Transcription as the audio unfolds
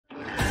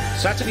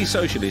Saturday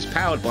Social is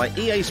powered by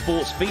EA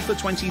Sports FIFA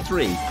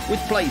 23 with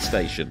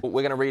PlayStation.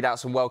 We're going to read out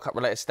some World Cup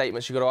related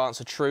statements. You've got to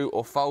answer true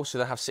or false. So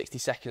they'll have 60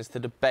 seconds to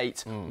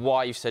debate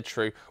why you've said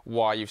true,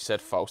 why you've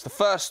said false. The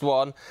first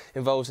one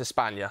involves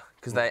España,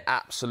 because they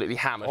absolutely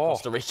hammered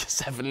Costa Rica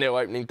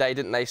 7-0 opening day,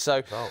 didn't they?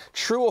 So,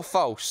 true or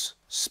false,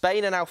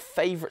 Spain are now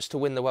favourites to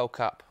win the World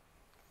Cup.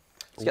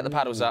 Let's get the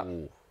paddles up.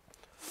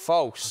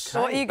 False.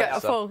 Okay. What you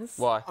got? False.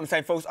 Why? I'm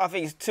saying false. I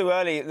think it's too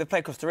early. They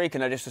play Costa Rica,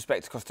 no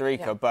disrespect to Costa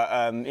Rica,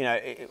 but you know,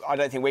 I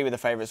don't think we were the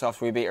favourites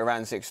after we beat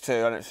Iran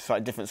 6-2. I know it's a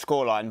slightly different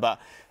scoreline,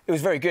 but it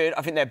was very good.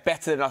 I think they're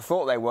better than I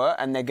thought they were,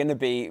 and they're going to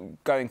be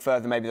going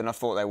further maybe than I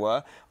thought they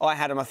were. I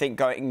had them, I think,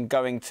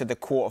 going to the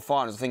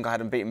quarter-finals. I think I had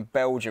them beating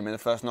Belgium in the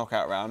first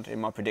knockout round in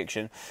my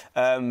prediction.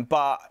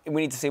 But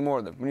we need to see more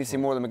of them. We need to see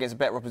more of them against a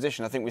better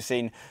opposition. I think we've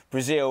seen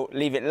Brazil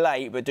leave it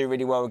late but do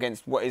really well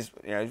against what is,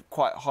 you know,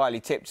 quite highly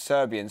tipped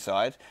Serbian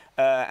side.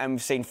 And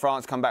we've seen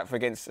France come back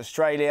against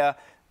Australia.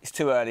 It's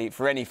too early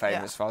for any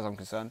favourite as far as I'm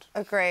concerned.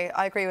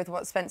 I agree with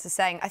what Spencer's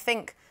saying. I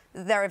think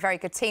they're a very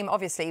good team,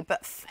 obviously,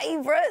 but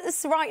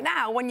favourites right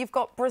now when you've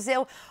got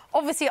Brazil.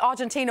 Obviously,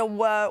 Argentina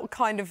were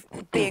kind of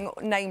being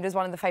named as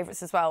one of the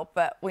favourites as well,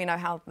 but we know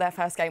how their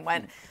first game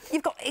went.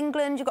 You've got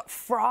England, you've got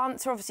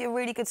France, who are obviously a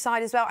really good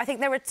side as well. I think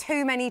there are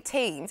too many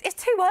teams.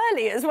 It's too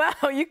early as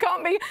well. You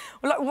can't be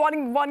like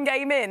one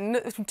game in,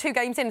 2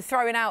 games in,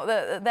 throwing out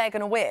that they're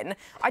going to win.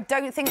 I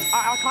don't think,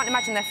 I can't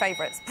imagine they're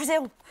favourites.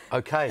 Brazil.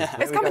 OK.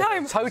 It's coming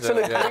home. Total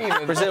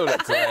agreement. Brazil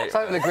looked great.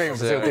 Total agreement.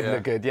 Brazil did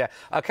look good, yeah.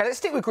 OK, let's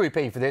stick with Group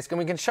E for this, and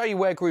we can show you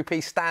where Group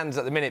E stands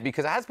at the minute,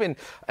 because it has been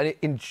an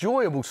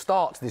enjoyable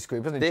start to this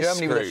group, hasn't it?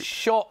 Germany with a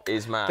shock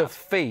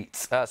defeat.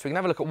 So we can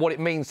have a look at what it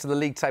means to the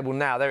league table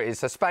now. There it is.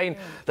 So Spain,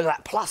 look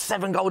at that,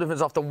 +7 goal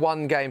difference after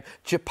 1 game.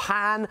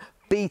 Japan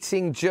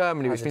beating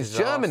Germany, which means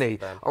Germany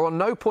are on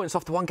no points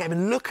after 1 game.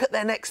 And look at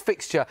their next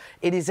fixture.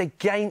 It is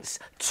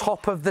against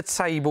top of the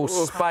table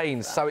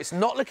Spain. So it's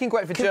not looking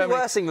great for Germany. Could be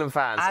worse, England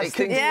fans. It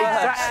could be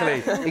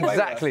worse.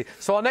 Exactly.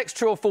 So our next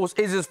true or false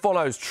is as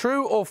follows.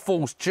 True or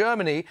false,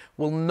 Germany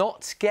will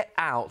not get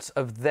out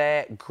of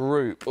their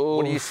group.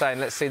 What are you saying?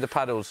 Let's see the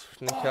paddles.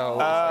 Nicole.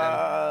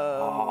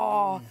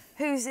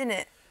 Who's in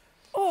it?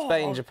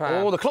 Spain,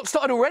 Japan. Oh, the clock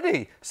started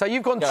already. So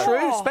you've gone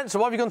true. Spencer,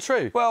 why have you gone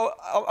true? Well,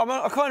 I'm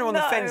kind of on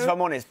the fence, if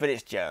I'm honest, but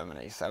it's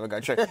Germany, so we'll go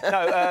true.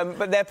 No,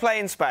 but they're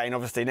playing Spain,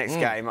 obviously, next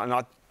game, and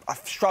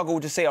I've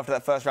struggled to see after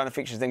that first round of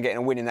fixtures them getting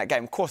a win in that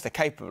game. Of course, they're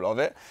capable of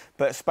it,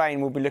 but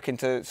Spain will be looking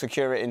to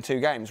secure it in 2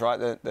 games, right,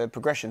 the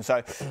progression. So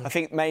I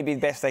think maybe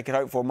the best they could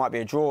hope for might be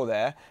a draw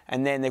there,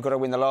 and then they've got to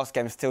win the last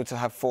game still to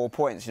have 4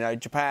 points. You know,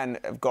 Japan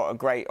have got a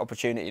great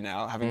opportunity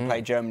now, having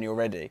played Germany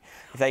already.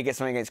 If they get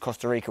something against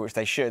Costa Rica, which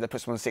they should, that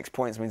puts them on 6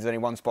 points, means there's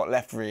only 1 spot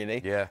left,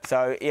 really. Yeah.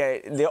 So, yeah,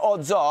 the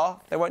odds are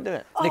they won't do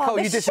it. Nicole,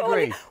 you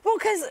disagree? Well,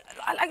 because,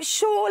 like,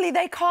 surely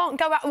they can't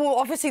go out... Well,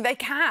 obviously they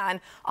can.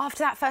 After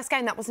that first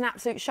game, that was an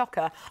absolute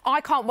shocker.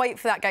 I can't wait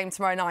for that game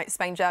tomorrow night,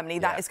 Spain-Germany.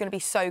 That is going to be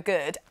so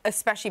good,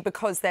 especially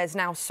because there's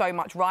now so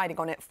much riding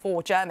on it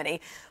for Germany.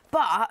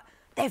 But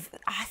I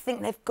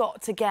think they've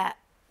got to get...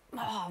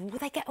 Oh, will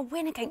they get a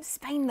win against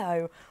Spain,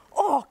 though?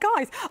 Oh,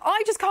 guys,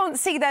 I just can't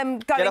see them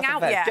going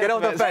out yet. Get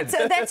off the bed.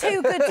 They're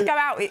too good to go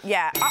out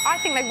yet. I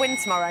think they win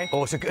tomorrow.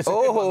 Oh, it's a good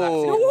one.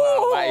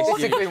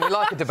 We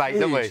like a debate,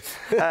 don't we?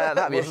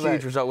 That'd be a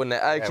huge result, wouldn't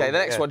it? OK, the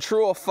next one,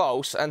 true or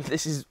false, and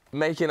this is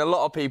making a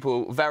lot of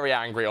people very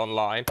angry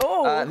online.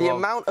 The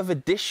amount of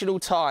additional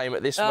time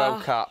at this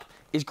World Cup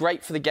is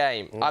great for the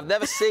game. I've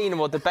never seen a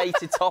more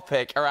debated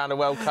topic around a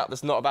World Cup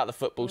that's not about the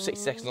football.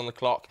 60 seconds on the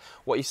clock.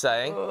 What are you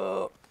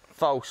saying?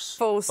 False.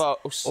 False.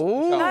 False.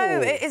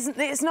 No, it isn't.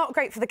 It's not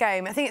great for the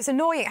game. I think it's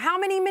annoying. How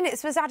many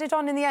minutes was added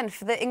on in the end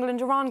for the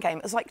England-Iran game?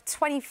 It was like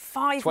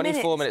 25 minutes.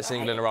 24 minutes in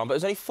England-Iran, but it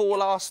was only 4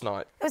 last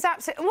night. It was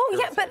absolutely...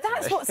 Well, yeah, but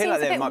that's what seems a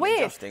bit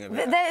weird.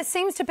 There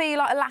seems to be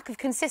like a lack of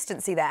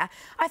consistency there.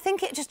 I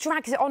think it just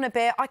drags it on a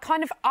bit. I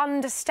kind of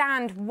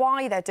understand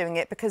why they're doing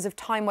it because of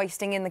time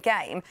wasting in the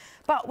game,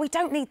 but we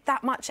don't need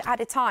that much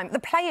added time. The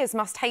players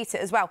must hate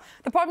it as well.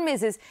 The problem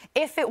is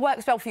if it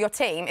works well for your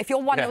team, if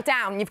you're 1-0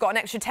 down and you've got an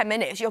extra 10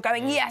 minutes, you're going,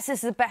 yes,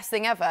 this is the best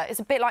thing ever. It's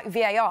a bit like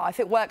VAR. If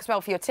it works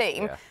well for your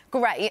team,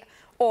 great.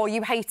 Or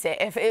you hate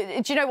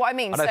it. Do you know what I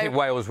mean? I don't think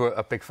Wales were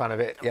a big fan of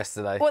it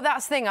yesterday. Well,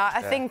 that's the thing.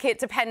 I think it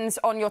depends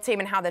on your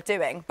team and how they're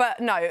doing. But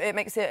no, it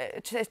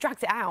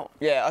drags it out.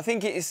 Yeah, I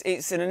think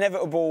it's an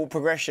inevitable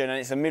progression, and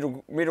it's a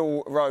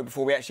middle road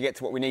before we actually get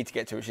to what we need to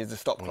get to, which is the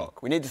stop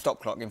clock. We need the stop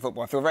clock in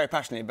football. I feel very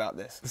passionate about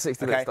this. The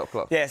 60-minute stop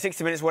clock. Yeah,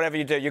 60 minutes, whatever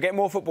you do. You get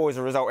more football as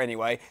a result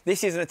anyway.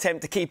 This is an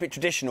attempt to keep it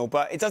traditional,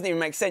 but it doesn't even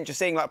make sense. You're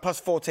seeing like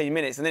plus 14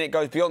 minutes, and then it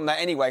goes beyond that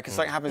anyway because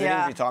something happens in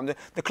injury time.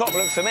 The clock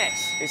looks a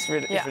mess. It's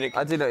ridiculous.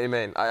 I do know what you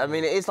mean. I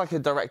mean, it is like a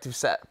directive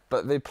set,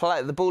 but the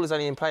ball is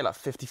only in play like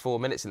 54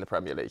 minutes in the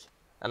Premier League,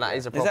 and that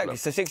is a problem. Exactly.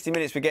 So 60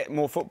 minutes we get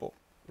more football.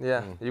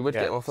 Yeah, you would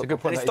get more football. It's a good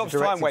point. And it stops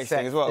time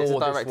wasting as well. It's a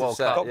directed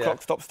set.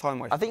 Clock stops time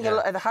wasting. I think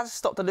it has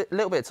stopped a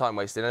little bit of time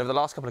wasting. Over the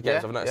last couple of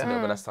games, I've noticed a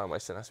little bit less time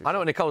wasting. I know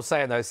what Nicole's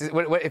saying, though.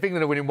 If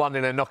England are winning 1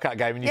 in a knockout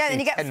game and you then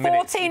you get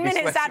 14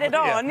 minutes added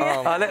on.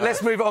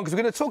 Let's move on, because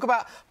we're going to talk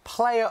about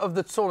player of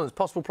the tournament,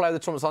 possible player of the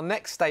tournament. Our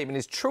next statement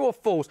is true or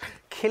false.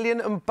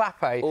 Kylian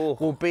Mbappe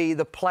will be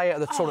the player of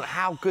the tournament.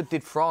 How good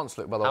did France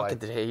look, by the way? How good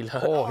did he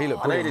look? Oh, he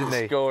looked brilliant,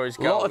 didn't he? Score his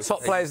goals. A lot of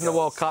top players in the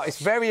World Cup. It's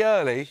very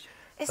early.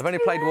 They've only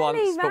played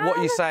once, but what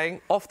are you saying?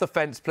 Off the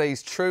fence,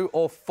 please. True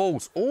or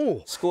false?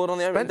 Oh, scored on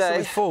the opening day. Spencer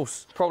is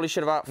false. Probably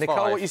should have had 5. Nicole,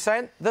 what are you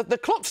saying? The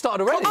clock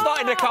started already. Clock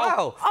started,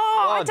 Nicole. Wow.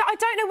 I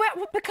don't know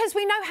where, because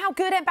we know how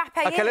good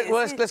Mbappe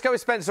is. Let's go with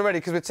Spencer already,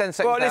 because we're 10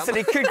 seconds Well, down. listen,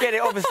 he could get it,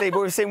 obviously,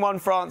 but we've seen one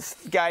France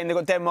game. They've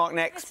got Denmark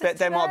next.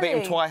 Denmark beat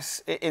them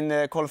twice in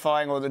the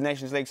qualifying, or the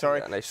Nations League,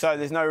 sorry. Yeah, so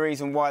there's no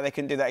reason why they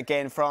couldn't do that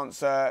again.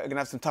 France are going to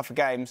have some tougher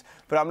games.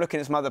 But I'm looking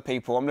at some other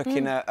people. I'm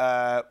looking at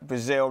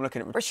Brazil. I'm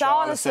looking at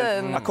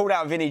Richarlison. I called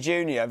out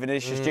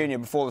Vinicius Junior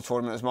before the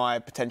tournament as my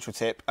potential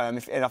tip, and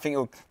I think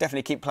he'll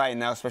definitely keep playing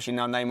now, especially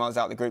now Neymar's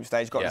out the group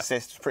stage, got an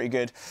assist, pretty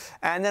good.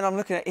 And then I'm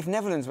looking at, if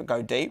Netherlands would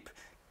go deep,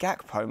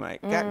 Gakpo,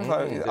 mate.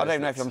 Gakpo, I don't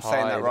even know if I'm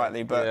saying that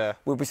rightly, but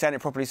we'll be saying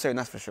it properly soon,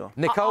 that's for sure.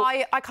 Nicole?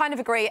 I kind of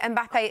agree.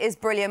 Mbappe is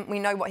brilliant. We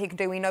know what he can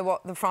do. We know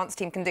what the France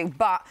team can do.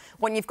 But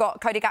when you've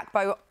got Cody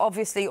Gakpo,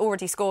 obviously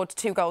already scored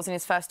 2 goals in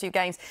his first 2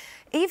 games,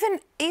 even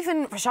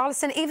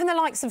Richarlison, even the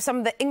likes of some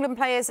of the England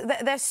players,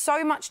 there's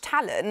so much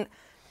talent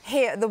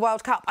here at the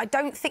World Cup. I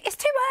don't think it's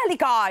too early,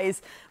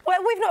 guys. Well,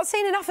 we've not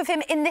seen enough of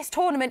him in this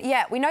tournament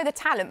yet. We know the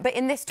talent, but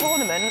in this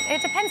tournament,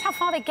 it depends how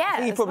far they get. I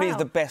think he probably is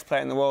the best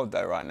player in the world,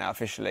 though, right now,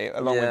 officially,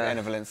 along with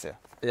Enner Valencia.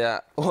 Yeah,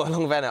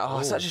 along with Enner.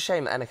 Oh, such a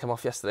shame that Enner came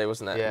off yesterday,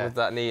 wasn't it? Yeah. With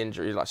that knee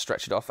injury,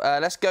 stretched it off.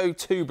 Let's go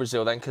to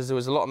Brazil then, because there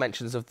was a lot of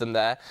mentions of them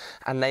there.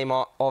 And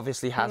Neymar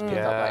obviously has picked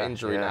up that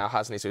injury now,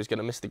 hasn't he? So he's going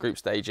to miss the group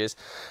stages.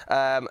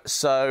 Oh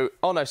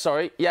no,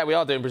 sorry. Yeah, we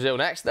are doing Brazil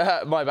next.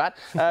 My bad.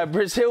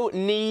 Brazil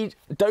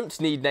don't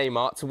need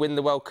Neymar to win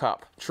the World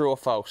Cup. True or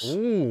false?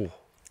 Ooh.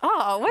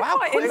 Oh, we're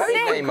quite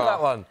in sync.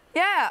 That one.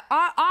 Yeah,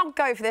 I'll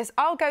go for this.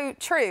 I'll go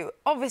true.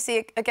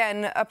 Obviously,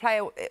 again, a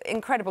player,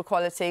 incredible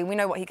quality. We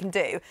know what he can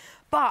do.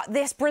 But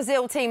this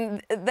Brazil team,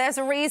 there's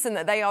a reason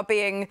that they are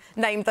being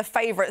named the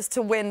favourites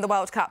to win the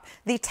World Cup.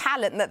 The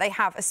talent that they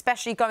have,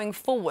 especially going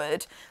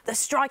forward, the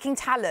striking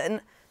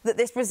talent that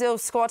this Brazil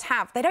squad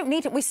have. They don't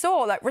need it. We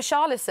saw,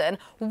 Richarlison,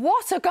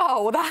 what a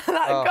goal.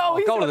 That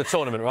goal. Goal of the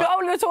tournament, right?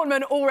 Goal of the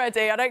tournament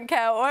already. I don't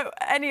care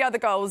any other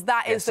goals.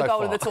 That is the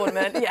goal of the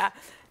tournament. Yeah.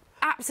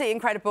 Absolutely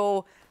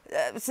incredible.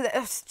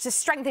 Just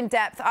strength in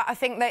depth. I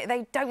think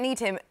they don't need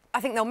him. I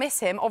think they'll miss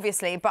him,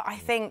 obviously, but I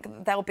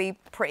think they'll be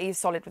pretty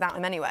solid without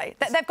him anyway.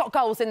 They've got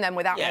goals in them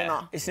without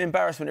Neymar. It's an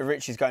embarrassment of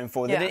riches going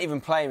forward. They didn't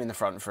even play him in the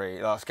front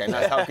 3 last game.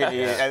 That's how good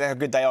how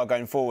good they are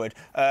going forward.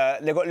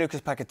 They've got Lucas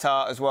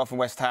Paquetá as well from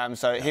West Ham,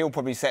 so he'll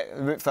probably set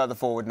a bit further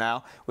forward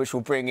now, which will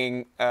bring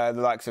in the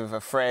likes of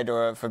a Fred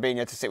or a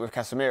Fabinho to sit with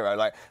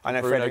Casemiro. I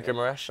know Bruno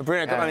Guimaraes.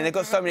 I mean, they've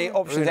got so many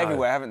options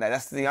everywhere, haven't they?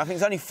 That's the thing. I think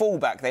it's only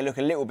fullback they look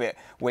a little bit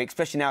weak,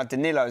 especially now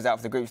Danilo's out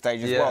for the group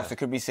stage as well. So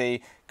could we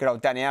see good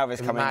old Dani Alves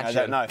coming in? I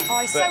don't know. Oh,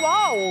 he's so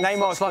old.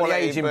 Neymar's slightly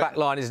ageing back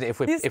line, isn't it?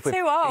 If we're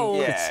too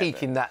old.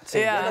 critiquing that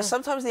team. Yeah.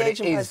 Sometimes the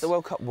aging players the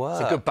World Cup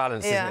work. It's a good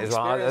balance, isn't it? As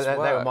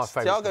well. They were my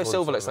favourites. Thiago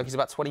Silva looks like he's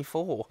about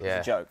 24. Yeah,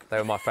 it's a joke. They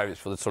were my favourites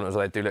for the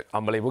tournament. They do look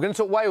unbelievable. We're going to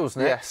talk Wales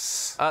next.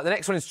 Yes. The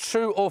next one is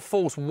true or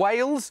false.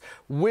 Wales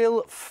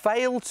will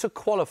fail to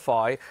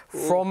qualify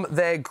from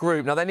their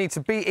group. Now, they need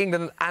to beat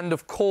England and,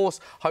 of course,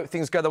 hope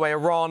things go the way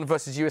Iran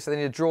versus USA. They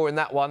need a draw in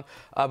that one.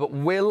 But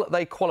will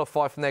they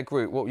qualify from their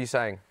group? What were you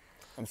saying?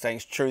 I'm saying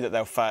it's true that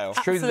they'll fail.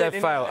 True that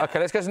they'll fail. OK,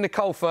 let's go to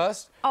Nicole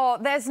first. Oh,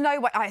 there's no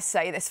way. I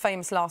say this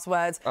famous last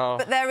words,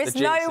 but there is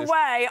no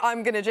way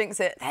I'm going to jinx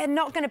it. They're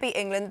not going to beat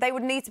England. They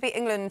would need to beat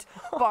England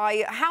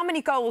by how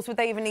many goals would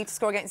they even need to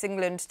score against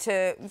England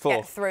to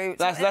get through?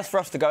 That's for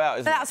us to go out,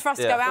 isn't it? That's for us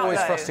to go out.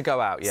 Always for us to go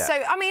out. Yeah. So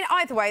I mean,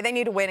 either way, they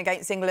need a win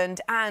against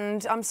England,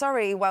 and I'm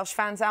sorry, Welsh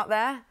fans out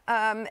there,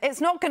 it's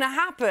not going to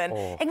happen.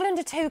 England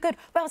are too good.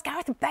 Wales,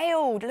 Gareth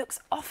Bale looks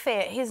off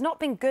it. He's not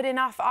been good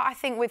enough. I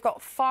think we've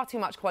got far too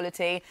much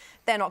quality.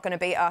 They're not going to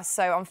beat us.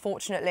 So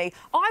unfortunately,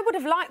 I would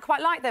have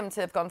quite liked them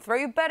to have gone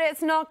through, but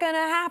it's not going to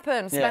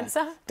happen, Spencer.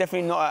 Yeah,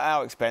 definitely not at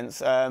our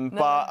expense.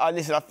 But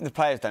listen, the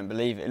players don't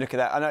believe it. Look at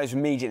that. I know it's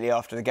immediately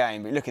after the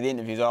game, but look at the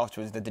interviews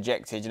afterwards. They're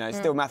dejected. It's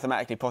still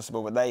mathematically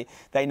possible, but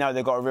they know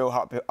they've got a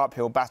real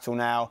uphill battle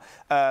now.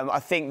 I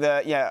think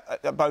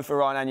that both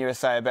Iran and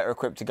USA are better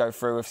equipped to go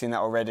through. We've seen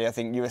that already. I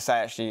think USA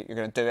actually are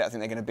going to do it. I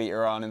think they're going to beat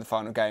Iran in the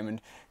final game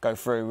and go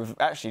through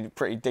with actually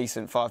pretty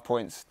decent 5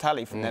 points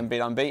tally from them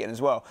being unbeaten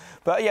as well.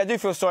 But yeah, I do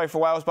feel sorry for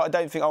Wales, but I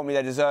don't think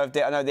ultimately they deserved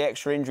it. I know the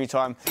extra injury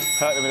time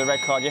hurt them with a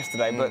red card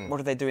yesterday, but what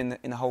did they do in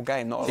the whole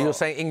game? Not a lot. You're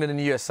saying England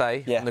and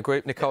USA from the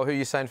group. Nicole, who are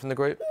you saying from the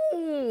group?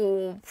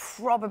 Ooh, Or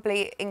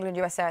probably England,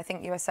 USA. I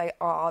think USA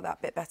are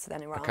that bit better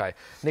than Iran. OK.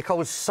 Nicole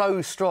was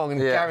so strong in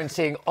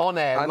guaranteeing on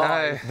air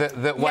live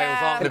that Wales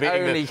aren't going to be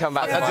only come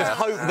back to I just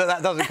hope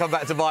that doesn't come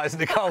back to bite us,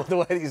 Nicole, the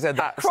way that you said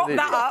that. Crop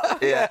that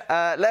up.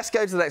 Yeah. Let's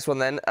go to the next one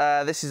then.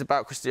 This is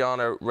about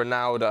Cristiano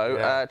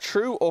Ronaldo.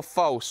 True or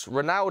false?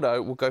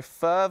 Ronaldo will go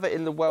further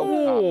in the World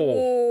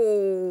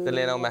Cup than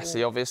Lionel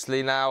Messi,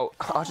 obviously. Now,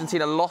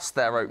 Argentina lost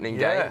their opening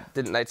game,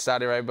 didn't they, to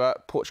Saudi Arabia?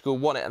 Portugal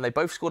won it, and they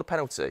both scored a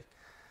penalty.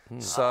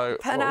 So,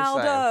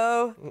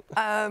 Ronaldo.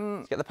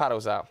 Let's get the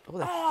paddles out.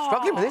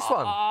 Struggling with this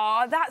one.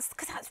 Oh, that's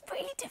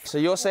really difficult. So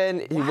you're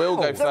saying he will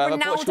go further,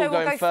 Ronaldo Portugal will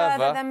going go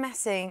further than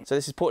Messi. So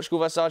this is Portugal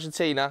versus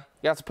Argentina.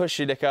 You have to push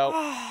you, Nicole.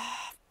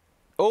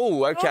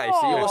 Oh, OK.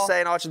 So you're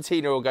saying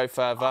Argentina will go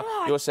further.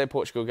 You're saying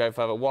Portugal will go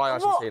further. Why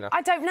Argentina? Well,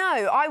 I don't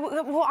know.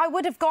 I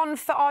would have gone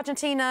for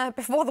Argentina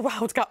before the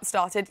World Cup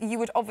started. You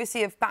would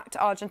obviously have backed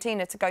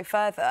Argentina to go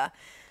further.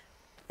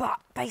 But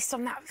based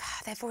on that,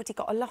 they've already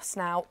got a loss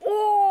now.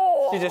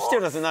 She just still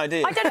doesn't know, do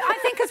you? I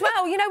think as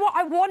well, you know what?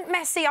 I want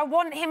Messi. I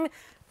want him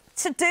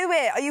to do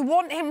it. You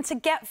want him to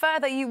get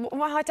further.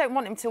 Well, I don't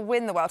want him to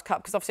win the World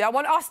Cup because obviously I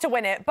want us to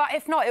win it. But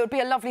if not, it would be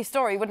a lovely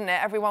story, wouldn't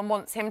it? Everyone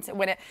wants him to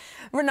win it.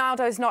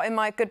 Ronaldo's not in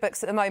my good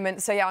books at the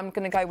moment, so yeah, I'm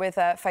going to go with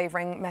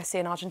favouring Messi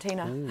and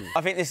Argentina.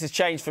 I think this has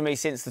changed for me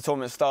since the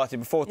tournament started.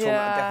 Before the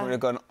tournament, I definitely would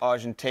have gone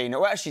Argentina.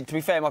 Well, actually, to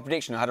be fair, my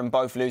prediction, I had them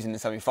both losing the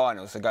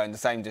semi-finals, so going the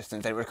same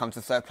distance. Then it would have come to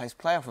the third-place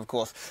playoff, of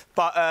course.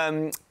 But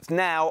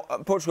now,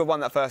 Portugal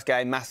won that first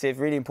game, massive,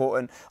 really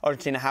important.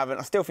 Argentina haven't.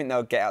 I still think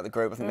they'll get out of the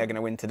group. I think they're going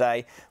to win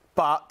today.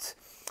 But,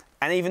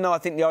 and even though I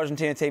think the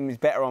Argentina team is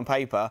better on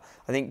paper,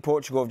 I think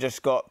Portugal have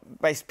just got,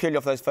 based purely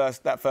off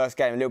that first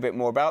game, a little bit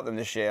more about them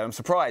this year. I'm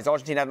surprised.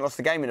 Argentina hadn't lost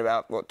a game in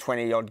about,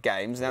 20-odd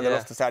games. Now they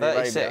lost to Saudi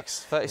Arabia.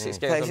 36 games.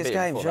 36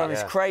 games,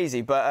 it's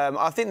crazy. But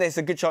I think there's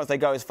a good chance they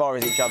go as far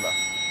as each other.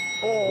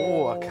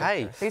 Oh,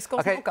 OK. Who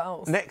scores more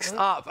goals? Next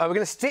up, we're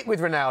going to stick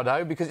with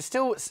Ronaldo because it's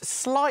still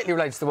slightly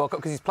related to the World Cup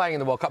because he's playing in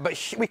the World Cup. But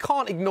we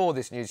can't ignore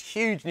this news.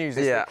 Huge news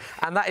this week.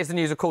 And that is the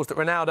news, of course, that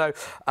Ronaldo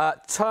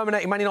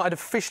terminating. Man United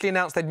officially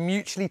announced they'd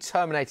mutually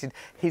terminated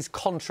his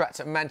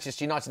contract at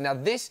Manchester United. Now,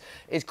 this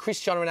is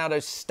Cristiano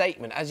Ronaldo's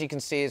statement. As you can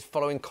see, is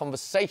following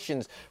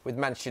conversations with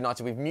Manchester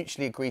United. We've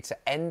mutually agreed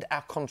to end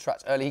our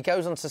contract early. He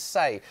goes on to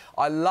say,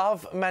 I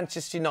love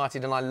Manchester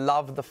United and I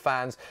love the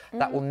fans.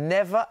 That will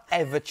never,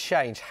 ever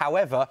change.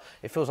 However,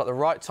 it feels like the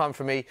right time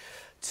for me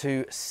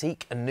to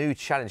seek a new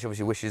challenge.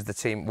 Obviously wishes the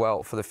team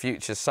well for the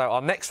future. So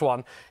our next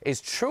one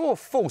is true or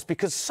false,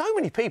 because so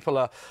many people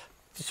are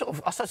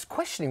I started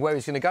questioning where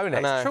he's going to go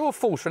next. True or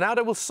false,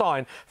 Ronaldo will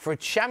sign for a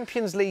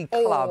Champions League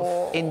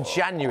club in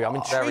January. I'm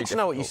intrigued to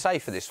know what you say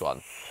for this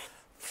one.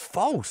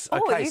 False.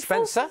 OK,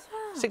 Spencer?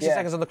 60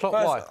 seconds on the clock.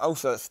 Why?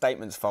 Also, that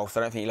statement's false. I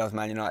don't think he loves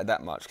Man United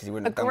that much because he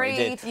wouldn't have done what he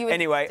did. You would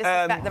anyway,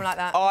 disrespect them like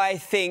that. I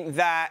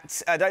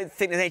don't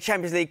think there's any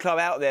Champions League club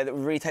out there that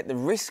would really take the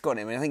risk on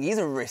him. And I think he's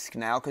a risk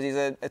now because he's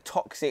a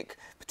toxic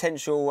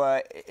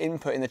potential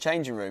input in the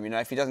changing room. You know,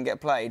 if he doesn't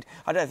get played,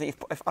 I think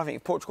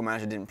if Portugal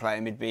manager didn't play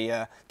him, he'd be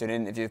doing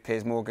an interview with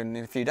Piers Morgan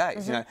in a few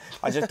days. You know,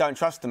 I just don't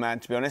trust the man,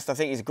 to be honest. I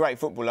think he's a great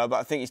footballer, but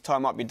I think his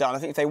time might be done. I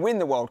think if they win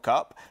the World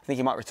Cup, I think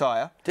he might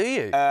retire. Do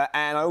you?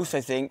 And I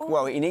also think,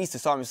 well, he needs to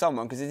sign with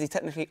someone because is he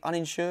technically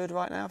uninsured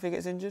right now if he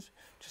gets injured?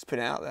 Just put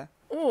it out there.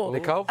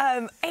 Nicole?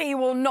 He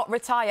will not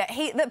retire.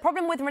 The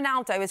problem with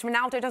Ronaldo is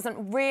Ronaldo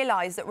doesn't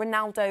realise that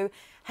Ronaldo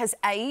has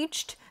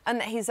aged and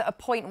that he's at a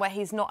point where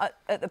he's not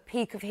at the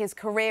peak of his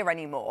career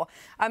anymore.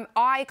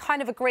 I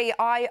kind of agree.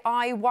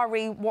 I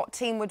worry what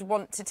team would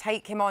want to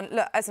take him on.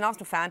 Look, as an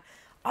Arsenal fan,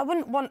 I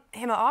wouldn't want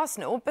him at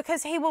Arsenal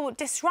because he will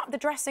disrupt the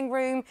dressing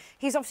room.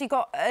 He's obviously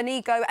got an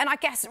ego, and I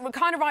guess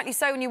kind of rightly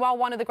so, and you are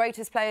one of the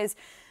greatest players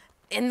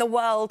in the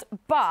world,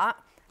 but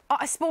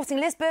Sporting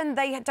Lisbon,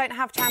 they don't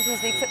have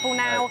Champions League football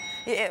now.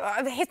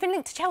 He's been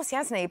linked to Chelsea,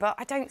 hasn't he? But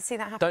I don't see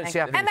that happening. Don't see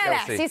happening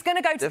MLS, he's going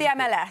to go to the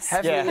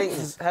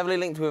MLS. Heavily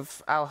linked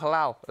with Al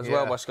Hilal as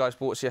well by Sky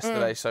Sports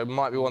yesterday, so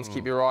might be one to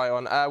keep your eye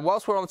on.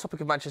 Whilst we're on the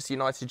topic of Manchester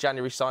United,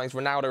 January signings,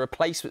 Ronaldo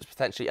replacements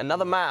potentially.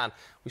 Another man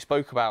we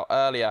spoke about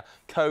earlier,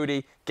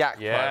 Cody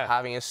Gakpo,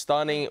 having a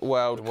stunning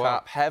World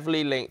Cup,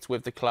 heavily linked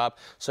with the club.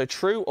 So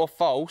true or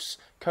false,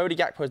 Cody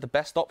Gakpo is the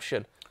best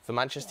option for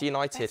Manchester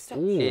United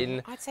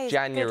in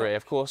January.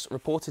 Of course,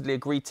 reportedly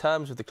agreed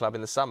terms with the club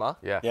in the summer.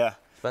 Yeah.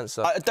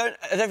 Spencer. I don't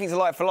think it's a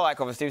like for like.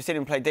 Obviously, we've seen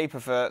him play deeper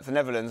for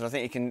Netherlands. I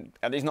think he can.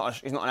 He's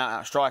not an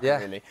out striker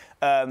really.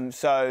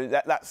 So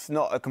that's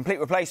not a complete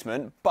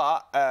replacement.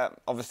 But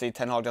obviously,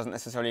 Ten Hag doesn't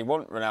necessarily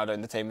want Ronaldo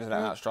in the team as an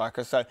out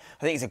striker. So I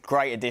think it's a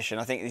great addition.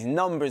 I think his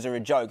numbers are a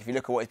joke if you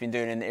look at what he's been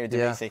doing in the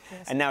Eredivisie,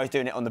 and now he's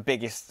doing it on the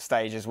biggest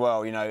stage as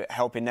well. You know,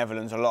 helping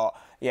Netherlands a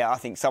lot. Yeah, I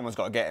think someone's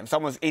got to get him.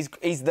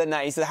 He's the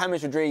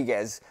James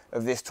Rodriguez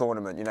of this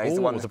tournament. You know, he's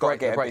the one that's got to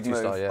get a big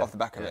move off the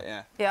back of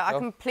it. Yeah, I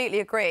completely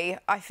agree.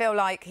 I feel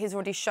like like he's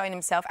already shown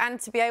himself, and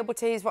to be able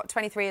to, he's what,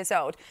 23 years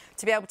old,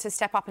 to be able to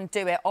step up and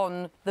do it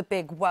on the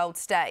big world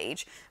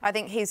stage. I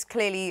think he's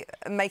clearly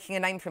making a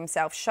name for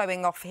himself,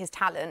 showing off his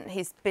talent.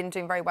 He's been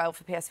doing very well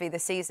for PSV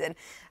this season.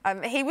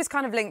 He was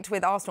kind of linked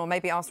with Arsenal.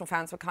 Maybe Arsenal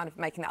fans were kind of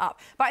making that up.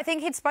 But I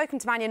think he'd spoken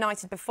to Man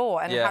United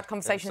before and had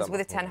conversations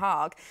with Ten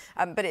Hag,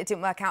 but it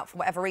didn't work out for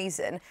whatever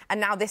reason.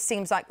 And now this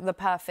seems like the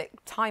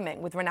perfect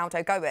timing with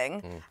Ronaldo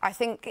going. I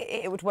think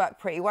it would work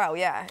pretty well,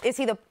 yeah. Is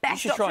he the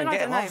best option? I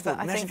don't know. But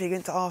Imagine if you get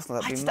into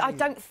Arsenal, that'd be I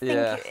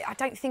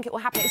don't think it will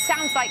happen. It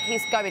sounds like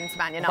he's going to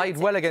Man United. Played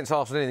well against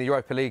Arsenal in the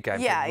Europa League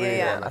game.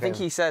 Yeah. I think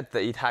he said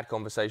that he'd had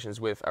conversations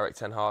with Erik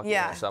Ten Hag in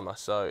the summer,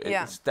 so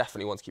it's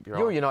definitely one to keep your eye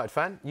on. You're a United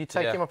fan. You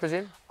take him, I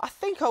presume? I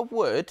think I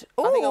would.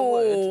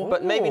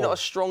 But maybe not as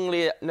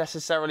strongly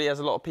necessarily as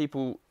a lot of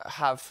people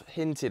have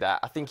hinted at.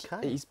 I think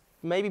he's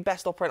maybe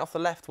best operating off the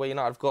left, where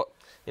United have got,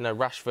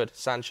 Rashford,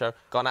 Sancho,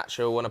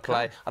 Garnacho want to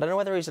play. I don't know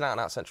whether he's an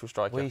out-and-out central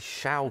striker. We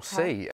shall see.